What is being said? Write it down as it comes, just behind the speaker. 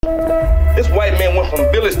This white man went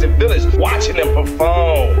from village to village watching them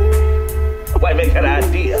perform. White man got an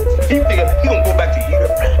idea. He figured he gonna go back to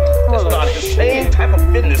Europe and start the same type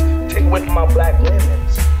of business, take away from our black women.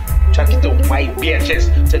 Try to get the white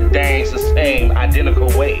bitches to dance the same identical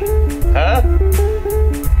way. Huh?